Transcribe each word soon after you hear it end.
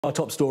Our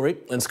top story,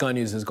 and Sky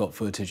News has got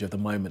footage of the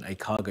moment a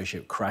cargo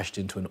ship crashed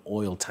into an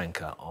oil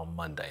tanker on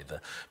Monday. The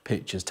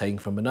pictures taken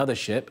from another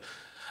ship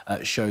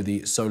show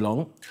the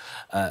Solong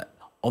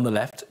on the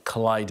left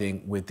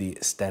colliding with the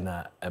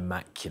Stena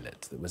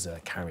Immaculate that was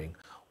carrying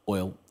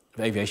oil,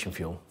 aviation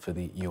fuel for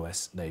the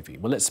US Navy.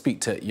 Well, let's speak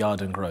to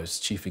Yarden Gross,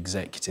 Chief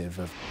Executive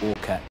of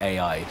Orca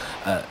AI,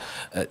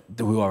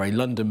 who are a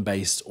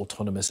London-based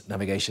autonomous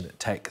navigation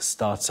tech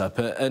startup.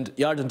 And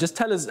Yarden, just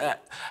tell us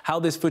how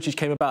this footage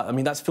came about. I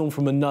mean, that's filmed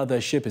from another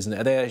ship, isn't it?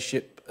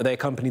 Are they a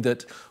company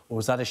that, or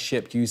was that a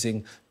ship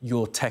using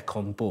your tech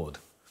on board?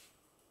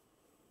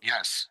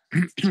 Yes.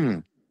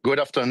 Good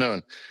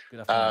afternoon.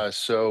 Good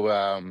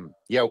afternoon.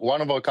 Yeah,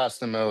 one of our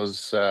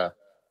customers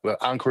were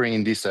anchoring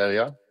in this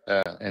area,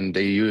 and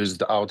they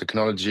used our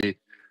technology,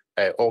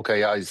 Orca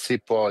AI's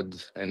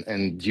SeaPod,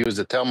 and used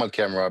a thermal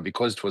camera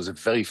because it was a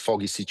very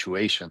foggy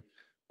situation.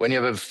 When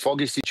you have a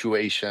foggy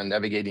situation,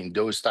 navigating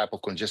those type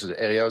of congested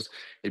areas,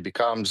 it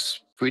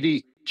becomes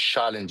pretty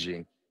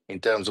challenging in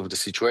terms of the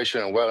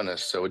situation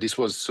awareness. So this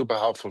was super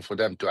helpful for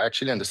them to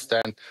actually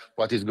understand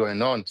what is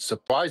going on.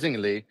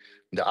 Surprisingly,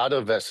 the other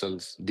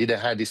vessels didn't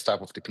have this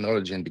type of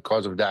technology, and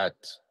because of that,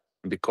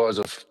 because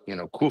of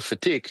crew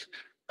fatigue,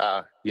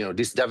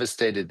 this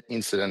devastated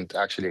incident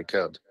actually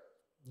occurred.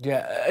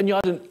 Yeah, and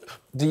Yarden,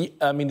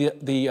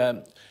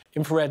 the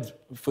infrared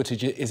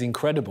footage is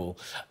incredible.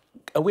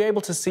 Are we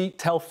able to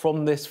tell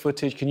from this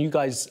footage? Can you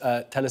guys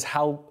tell us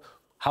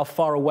how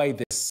far away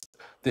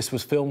this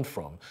was filmed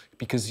from?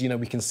 Because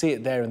we can see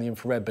it there in the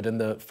infrared, but in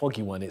the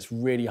foggy one, it's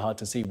really hard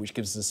to see, which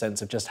gives us a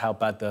sense of just how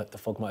bad the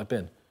fog might have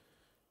been.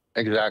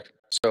 Exactly.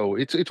 So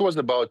it was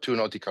about 2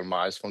 nautical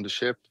miles from the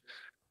ship.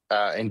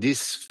 In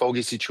this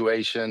foggy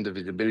situation, the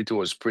visibility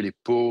was pretty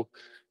poor.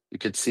 You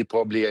could see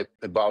probably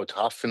about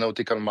half a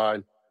nautical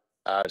mile.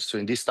 So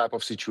in this type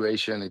of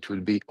situation, it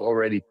will be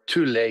already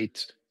too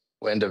late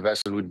when the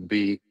vessel would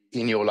be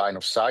in your line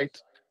of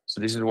sight. So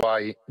this is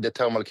why the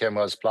thermal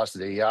cameras plus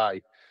the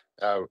AI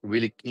are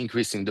really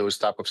increasing those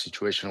type of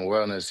situational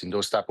awareness in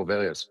those type of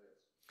areas.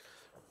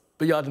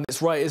 But Yarden,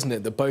 it's right, isn't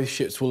it, that both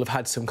ships will have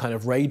had some kind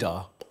of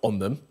radar on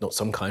them, not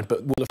some kind,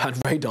 but will have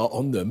had radar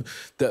on them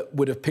that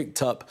would have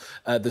picked up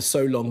the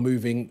Solong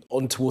moving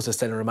on towards the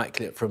Stena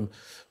Immaculate from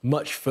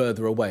much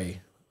further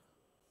away.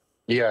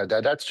 Yeah,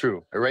 that's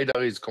true. A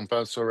radar is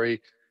compulsory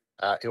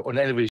on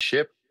every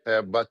ship,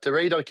 but the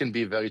radar can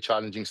be very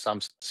challenging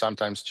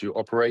sometimes to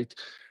operate.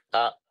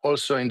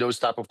 Also, in those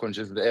type of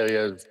congested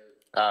areas,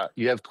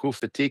 you have crew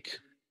fatigue.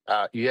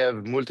 You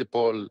have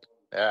multiple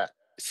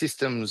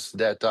systems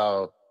that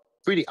are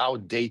pretty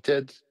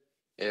outdated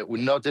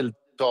with not the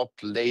top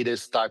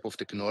latest type of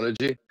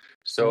technology.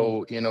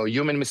 So,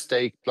 human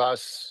mistake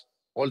plus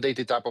all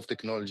data type of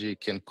technology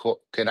can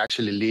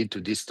actually lead to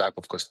this type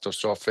of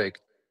catastrophic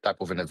type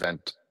of an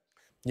event.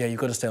 Yeah, you've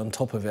got to stay on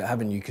top of it,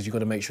 haven't you? Because you've got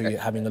to make sure you're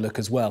having a look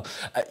as well.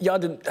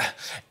 Yarden,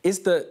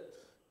 is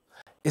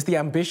the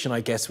ambition,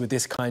 I guess, with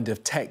this kind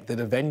of tech that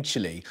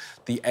eventually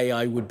the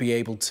AI would be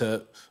able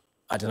to,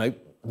 I don't know,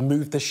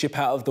 move the ship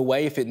out of the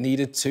way if it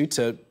needed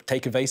to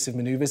take evasive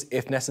maneuvers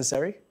if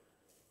necessary?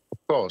 Of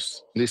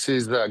course, this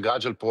is the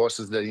gradual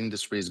process the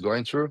industry is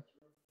going through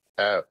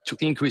to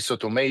increase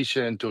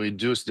automation, to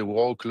reduce the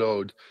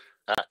workload,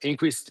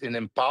 increase in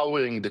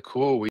empowering the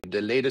crew with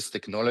the latest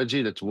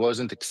technology that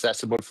wasn't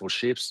accessible for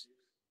ships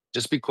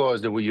just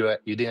because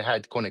you didn't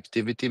have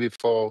connectivity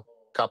before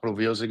a couple of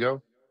years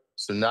ago.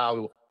 So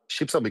now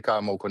ships are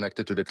becoming more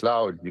connected to the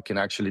cloud. You can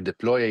actually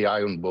deploy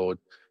AI on board,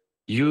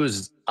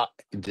 use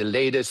the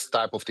latest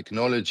type of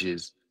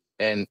technologies,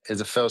 and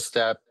as a first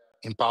step,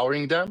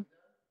 empowering them.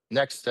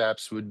 Next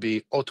steps would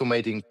be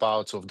automating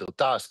parts of their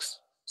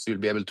tasks, so you'll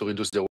be able to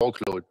reduce the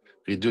workload,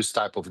 reduce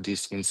type of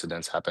these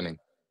incidents happening.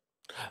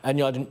 And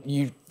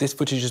Yarden, this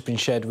footage has been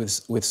shared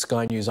with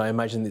Sky News. I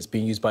imagine it's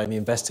being used by the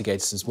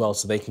investigators as well,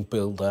 so they can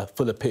build a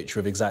fuller picture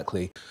of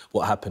exactly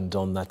what happened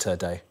on that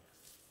day.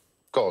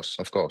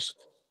 Of course.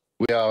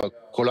 We are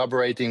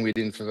collaborating with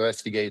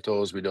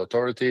investigators, with the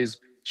authorities,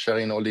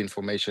 sharing all the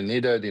information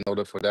needed in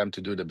order for them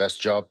to do the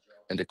best job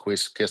and the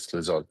quickest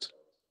result.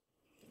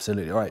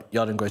 Absolutely. All right,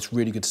 Yarden Gross,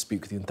 really good to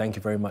speak with you, and thank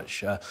you very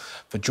much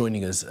for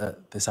joining us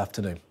this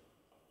afternoon.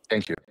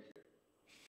 Thank you.